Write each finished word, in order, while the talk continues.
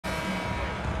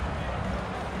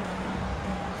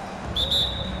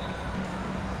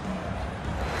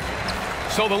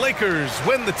So the Lakers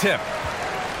win the tip.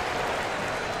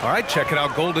 All right, checking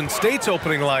out Golden State's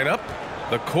opening lineup.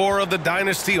 The core of the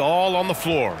dynasty all on the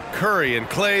floor. Curry and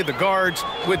Clay, the guards,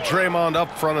 with Draymond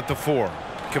up front at the 4.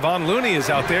 Kevon Looney is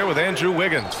out there with Andrew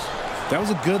Wiggins. That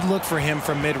was a good look for him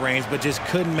from mid-range, but just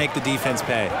couldn't make the defense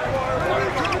pay.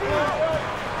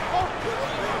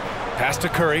 Pass to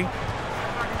Curry.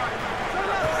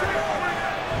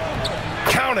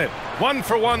 Count it. 1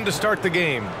 for 1 to start the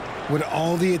game. With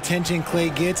all the attention Clay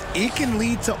gets, it can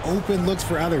lead to open looks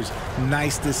for others.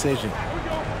 Nice decision.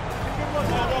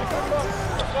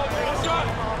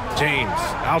 James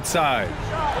outside.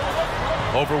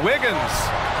 Over Wiggins.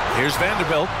 Here's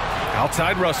Vanderbilt.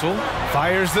 Outside Russell.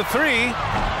 Fires the 3.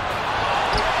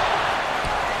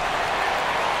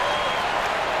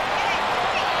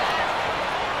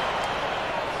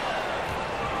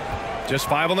 Just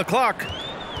 5 on the clock.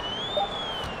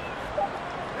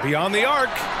 Beyond the arc.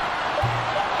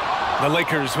 The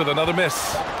Lakers with another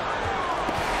miss.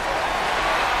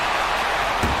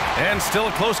 And still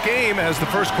a close game as the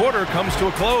first quarter comes to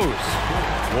a close.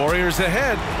 Warriors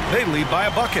ahead. They lead by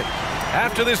a bucket.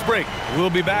 After this break,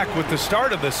 we'll be back with the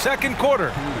start of the second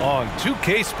quarter on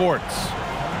 2K Sports.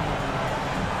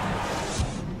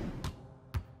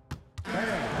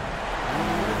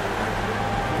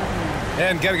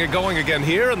 And getting it going again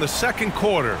here in the second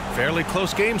quarter. Fairly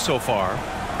close game so far.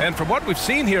 And from what we've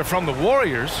seen here from the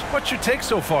Warriors, what's your take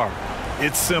so far?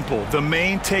 It's simple. The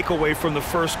main takeaway from the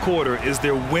first quarter is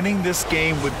they're winning this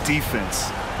game with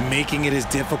defense. Making it as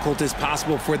difficult as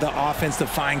possible for the offense to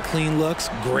find clean looks.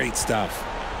 Great stuff.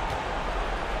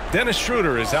 Dennis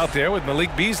Schroeder is out there with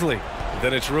Malik Beasley.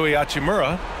 Then it's Rui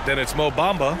Hachimura. Then it's Mo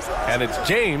Bamba. And it's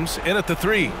James in at the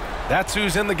 3. That's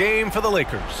who's in the game for the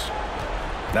Lakers.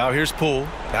 Now here's Poole.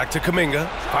 Back to Kuminga.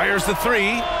 Fires the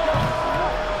 3.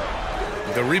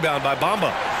 The rebound by Bamba.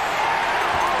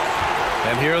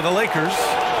 And here are the Lakers.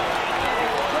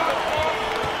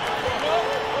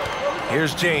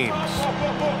 Here's James.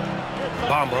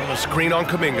 Bamba, a screen on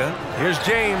Kuminga. Here's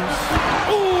James.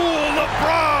 Ooh,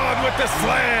 LeBron with the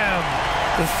slam.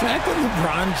 The fact that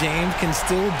LeBron James can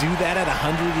still do that at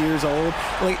 100 years old,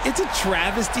 like, it's a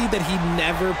travesty that he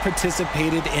never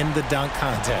participated in the dunk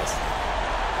contest.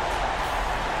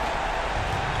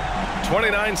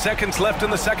 29 seconds left in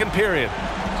the second period.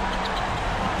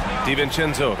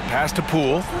 DiVincenzo, pass to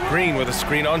Poole. Green with a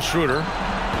screen on Schroeder.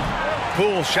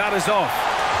 Poole shot is off.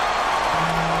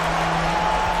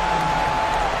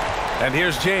 And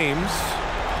here's James.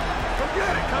 Come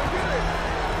get it, come get it.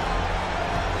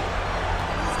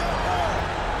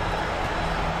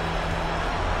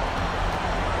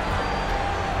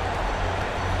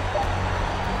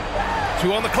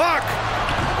 Two on the clock.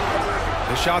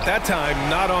 The shot that time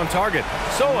not on target.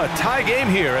 So a tie game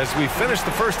here as we finish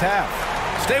the first half.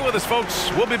 Stay with us, folks.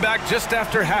 We'll be back just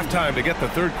after halftime to get the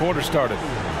third quarter started.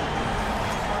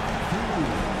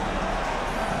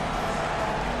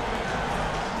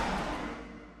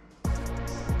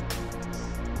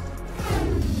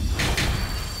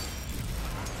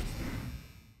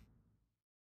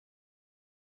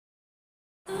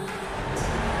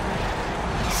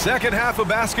 Second half of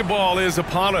basketball is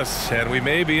upon us, and we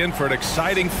may be in for an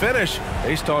exciting finish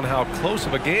based on how close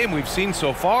of a game we've seen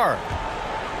so far.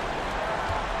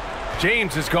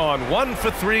 James has gone 1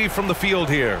 for 3 from the field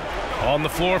here. On the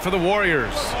floor for the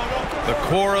Warriors. The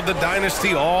core of the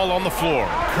dynasty all on the floor.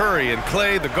 Curry and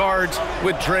Clay, the guards,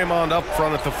 with Draymond up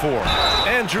front at the 4.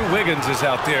 Andrew Wiggins is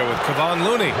out there with Kevon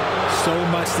Looney. So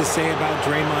much to say about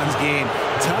Draymond's game.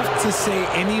 Tough to say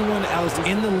anyone else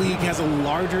in the league has a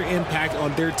larger impact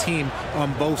on their team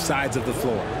on both sides of the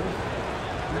floor.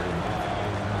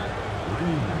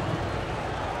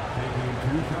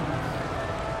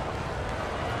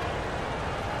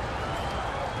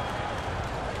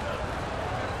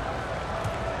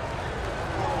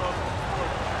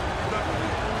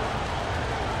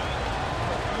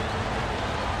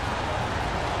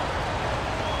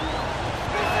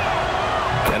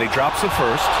 And he drops it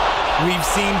first. We've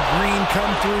seen Green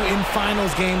come through in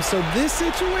finals games, so this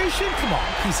situation, come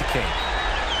on, piece of cake.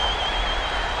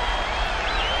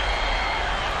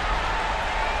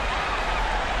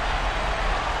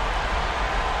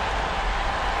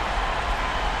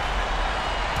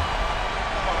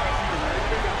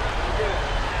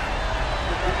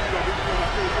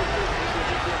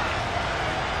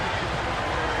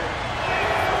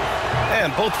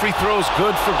 And both free throws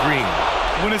good for Green.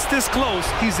 When it's this close,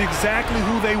 he's exactly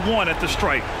who they want at the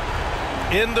stripe.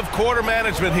 End of quarter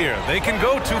management here. They can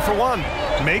go 2 for 1.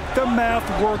 Make the math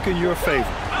work in your favor.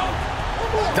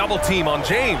 Double team on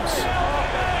James.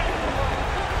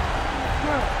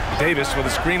 Davis with a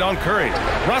screen on Curry.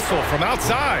 Russell from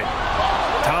outside.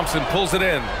 Thompson pulls it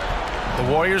in. The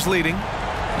Warriors leading.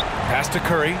 Pass to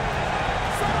Curry.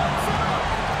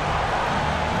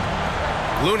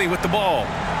 Looney with the ball.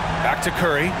 Back to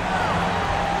Curry.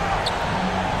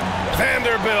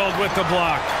 Vanderbilt with the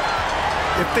block.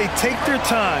 If they take their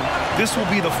time, this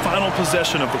will be the final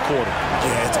possession of the quarter.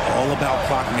 Yeah, it's all about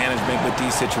clock management with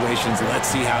these situations. Let's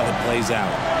see how it plays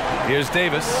out. Here's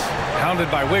Davis,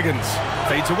 hounded by Wiggins.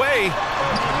 Fades away.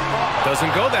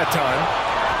 Doesn't go that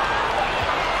time.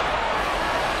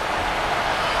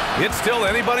 It's still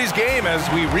anybody's game as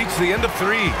we reach the end of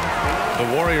 3.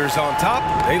 The Warriors on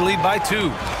top. They lead by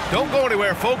 2. Don't go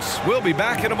anywhere, folks. We'll be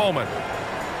back in a moment.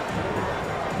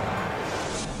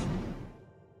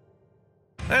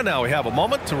 And now we have a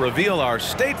moment to reveal our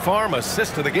State Farm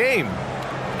assist of the game.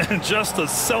 And just a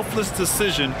selfless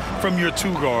decision from your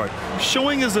 2-guard,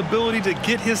 showing his ability to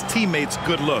get his teammates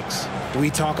good looks.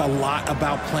 We talk a lot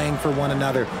about playing for one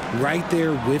another. Right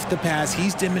there with the pass,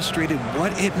 he's demonstrated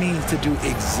what it means to do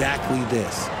exactly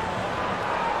this.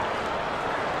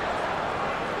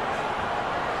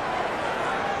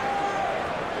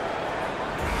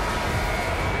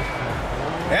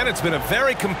 And it's been a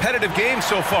very competitive game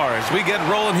so far as we get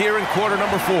rolling here in quarter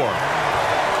number 4.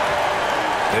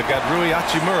 They've got Rui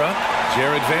Hachimura,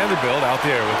 Jared Vanderbilt out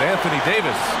there with Anthony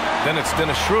Davis. Then it's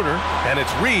Dennis Schroeder, and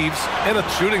it's Reeves in a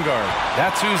shooting guard.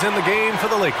 That's who's in the game for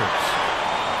the Lakers.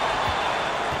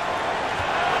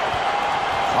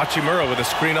 Hachimura with a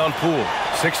screen on Poole.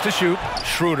 6 to shoot.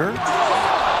 Schroeder.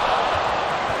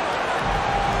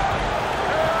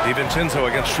 DiVincenzo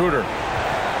against Schroeder.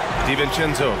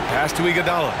 DiVincenzo, pass to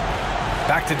Iguodala.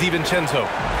 Back to DiVincenzo.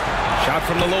 Shot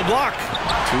from the low block.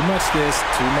 Too much this,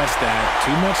 too much that,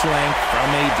 too much length from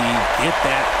AD. Get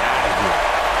that out of here.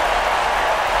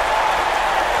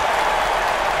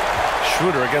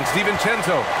 Schroeder against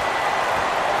DiVincenzo.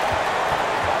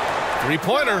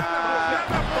 3-pointer.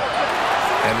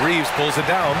 And Reeves pulls it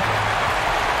down.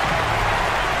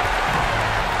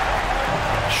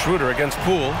 Schroeder against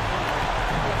Poole.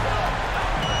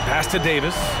 Pass to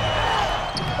Davis.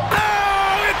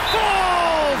 Oh, it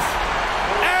falls!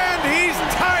 And he's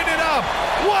tied it up.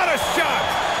 What a shot!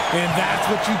 And that's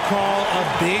what you call a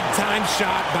big-time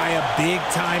shot by a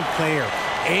big-time player.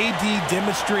 AD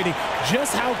demonstrating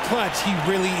just how clutch he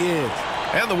really is.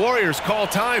 And the Warriors call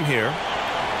time here.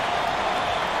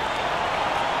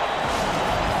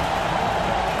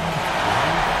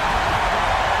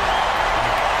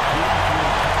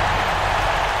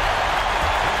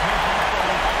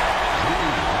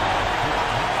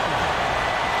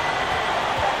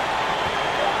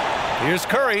 Here's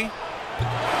Curry.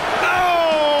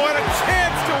 Oh, and a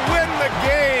chance to win the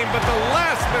game, but the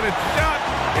last-minute shot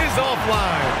is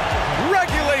offline.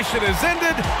 Regulation is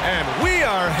ended, and we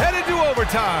are headed to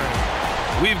overtime.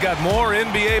 We've got more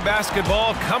NBA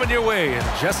basketball coming your way in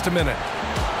just a minute.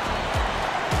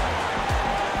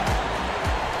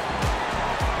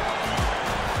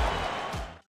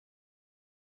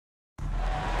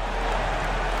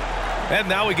 And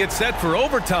now we get set for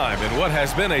overtime in what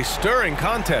has been a stirring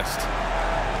contest.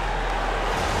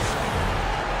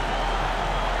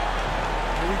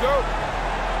 Here we go.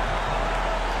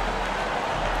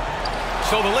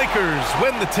 So the Lakers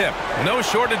win the tip. No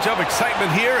shortage of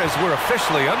excitement here as we're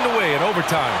officially underway in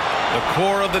overtime. The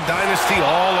core of the dynasty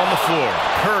all on the floor.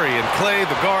 Curry and Clay,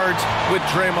 the guards, with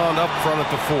Draymond up front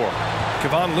at the 4.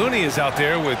 Kevon Looney is out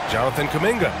there with Jonathan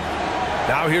Kuminga.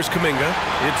 Now here's Kuminga.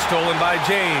 It's stolen by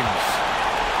James.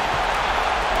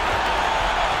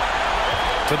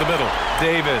 To the middle.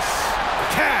 Davis.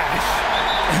 Cash.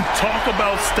 And talk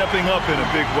about stepping up in a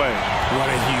big way. What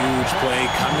a huge play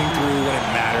coming through when it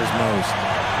matters most.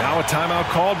 Now a timeout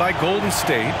called by Golden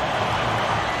State.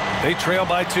 They trail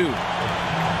by 2.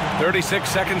 36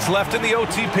 seconds left in the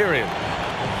OT period.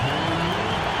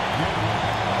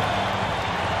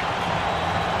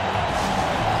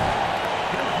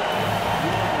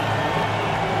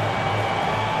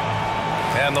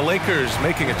 And the Lakers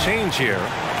making a change here.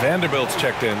 Vanderbilt's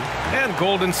checked in. And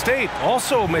Golden State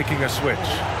also making a switch.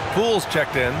 Poole's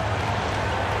checked in.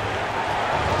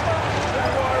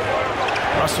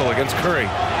 Russell against Curry.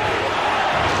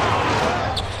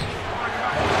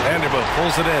 Vanderbilt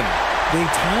pulls it in. They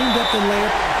timed up the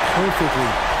layup perfectly.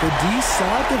 The D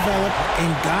saw it develop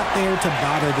and got there to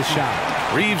bother the shot.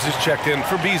 Reeves is checked in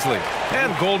for Beasley.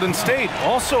 And Golden State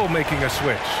also making a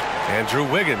switch. Andrew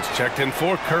Wiggins checked in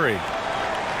for Curry.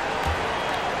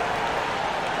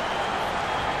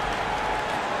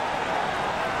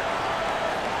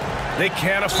 They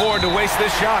can't afford to waste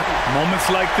this shot. Moments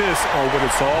like this are what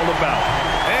it's all about.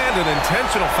 And an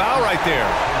intentional foul right there.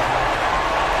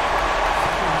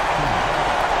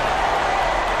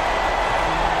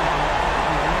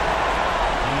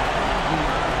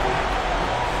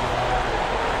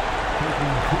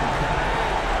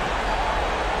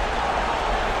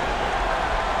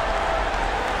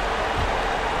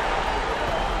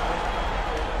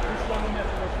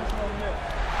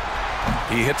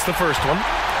 He hits the first one,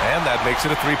 and that makes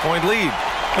it a 3-point lead.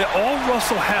 And all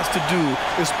Russell has to do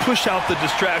is push out the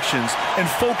distractions and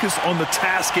focus on the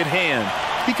task at hand.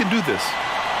 He can do this.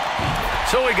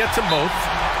 So he gets them both,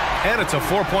 and it's a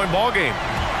 4-point ball game.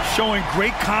 Showing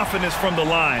great confidence from the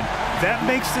line. That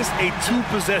makes this a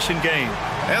 2-possession game.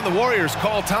 And the Warriors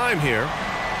call time here.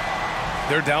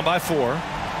 They're down by 4.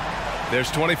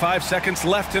 There's 25 seconds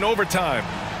left in overtime.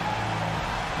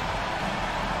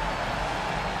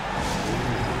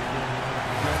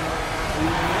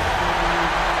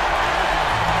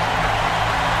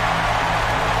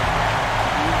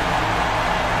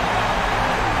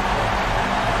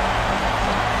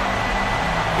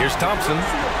 Here's Thompson.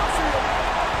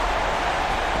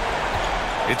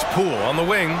 It's Poole on the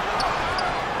wing.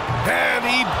 And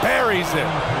he buries it.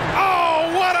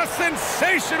 Oh, what a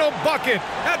sensational bucket.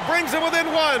 That brings him within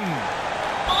 1.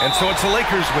 And so it's the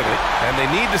Lakers with it. And they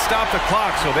need to stop the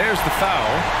clock, so there's the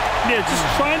foul. Yeah, just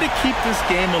trying to keep this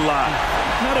game alive.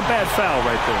 Not a bad foul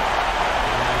right there.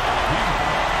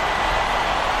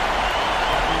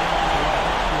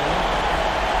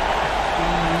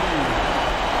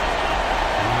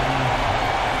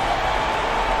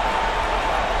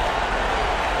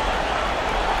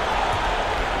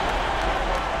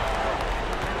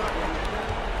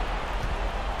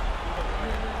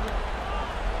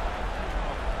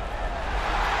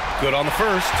 Good on the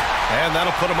first, and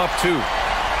that'll put him up 2.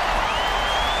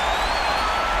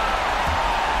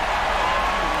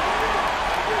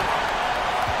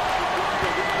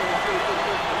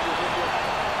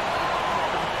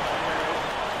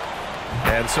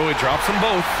 And so he drops them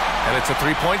both, and it's a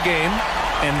 3-point game.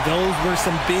 And those were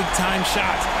some big-time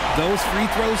shots. Those free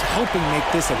throws helping make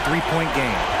this a 3-point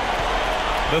game.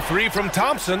 The 3 from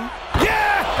Thompson.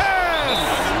 Yes!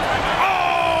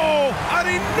 Oh, an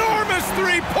enormous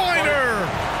 3-pointer!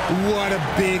 What a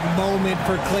big moment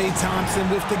for Klay Thompson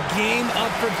with the game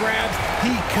up for grabs.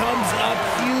 He comes up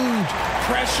huge.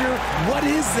 Pressure, what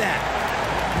is that?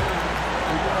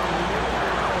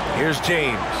 Here's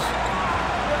James.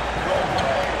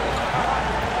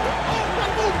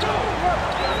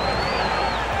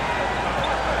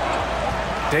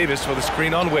 Davis with a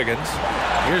screen on Wiggins.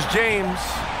 Here's James.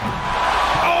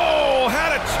 Oh,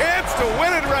 had a chance to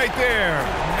win it right there.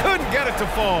 Couldn't get it to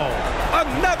fall.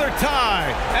 Another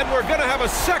tie, and we're going to have a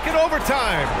second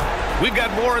overtime. We've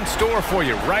got more in store for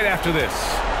you right after this.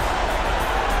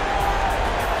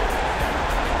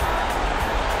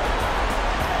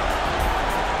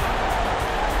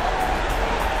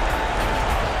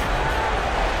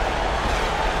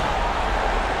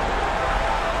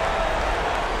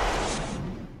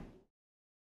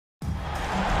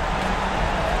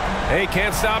 Hey,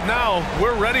 can't stop now.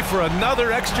 We're ready for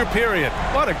another extra period.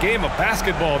 What a game of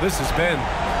basketball this has been.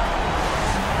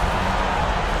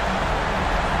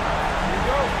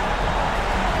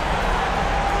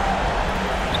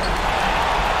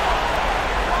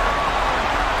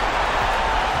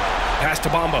 Pass to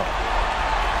Bamba.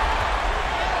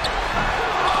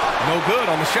 No good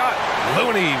on the shot.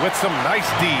 Looney with some nice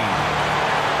D.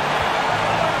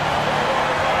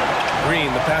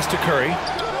 Green, the pass to Curry.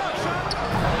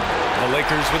 The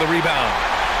Lakers with a rebound.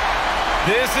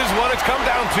 This is what it's come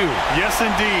down to. Yes,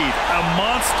 indeed. A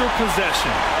monster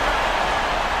possession.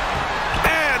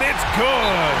 And it's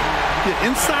good. Yeah,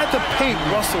 inside the paint,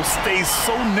 Russell stays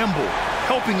so nimble,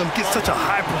 helping him get such a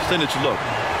high percentage look.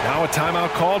 Now a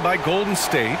timeout called by Golden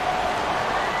State.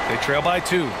 They trail by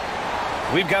 2.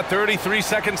 We've got 33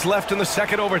 seconds left in the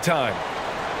second overtime.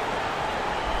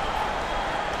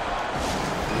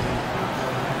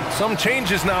 Some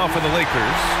changes now for the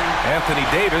Lakers. Anthony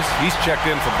Davis, he's checked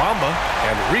in for Bamba,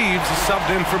 and Reeves is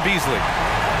subbed in for Beasley.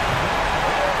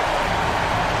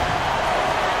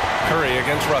 Curry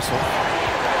against Russell.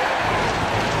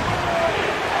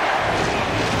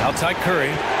 Outside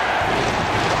Curry.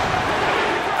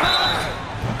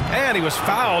 And he was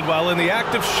fouled while in the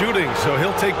act of shooting, so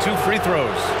he'll take 2 free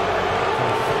throws.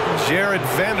 Jared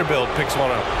Vanderbilt picks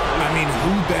one up. I mean,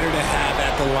 who better to have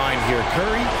at the line here?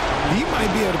 Curry, he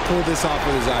might be able to pull this off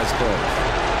with his eyes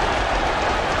closed.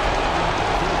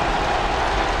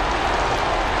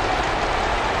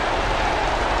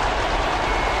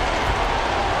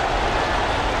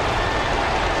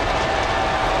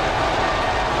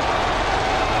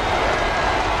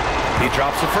 He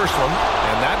drops the first one,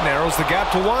 and that narrows the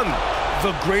gap to 1.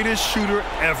 The greatest shooter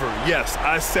ever. Yes,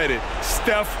 I said it.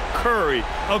 Steph Curry,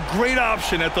 a great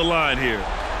option at the line here.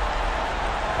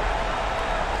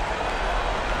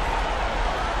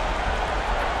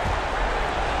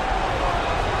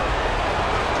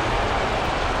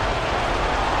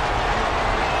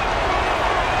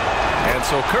 And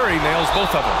so Curry nails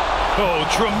both of them. Oh,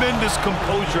 tremendous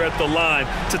composure at the line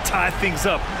to tie things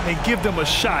up and give them a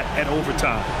shot at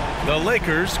overtime. The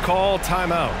Lakers call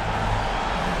timeout.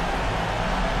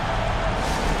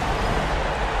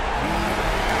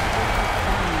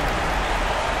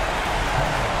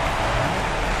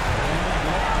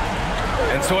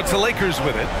 And so it's the Lakers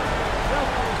with it.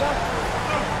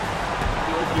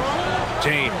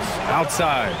 James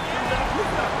outside.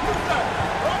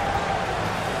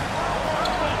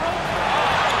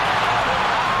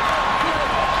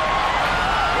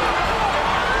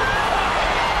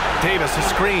 Davis a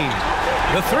screen.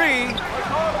 The three.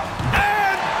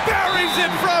 And buries it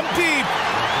from deep.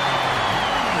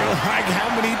 Like,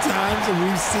 how many times have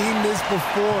we seen this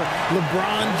before?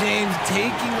 LeBron James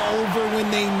taking over when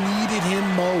they needed him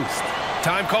most.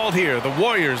 Time called here. The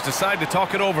Warriors decide to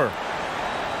talk it over.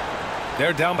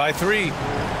 They're down by 3.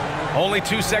 Only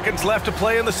 2 seconds left to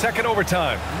play in the second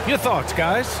overtime. Your thoughts,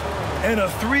 guys? And a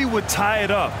 3 would tie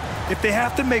it up. If they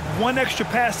have to make one extra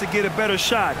pass to get a better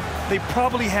shot, they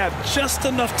probably have just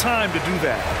enough time to do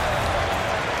that.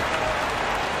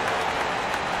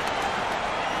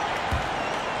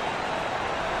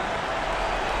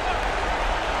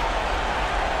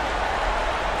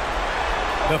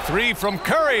 The 3 from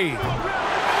Curry.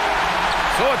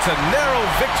 So it's a narrow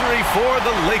victory for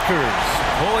the Lakers,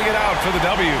 pulling it out for the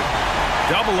W.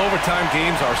 Double overtime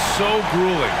games are so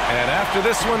grueling, and after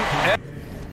this one...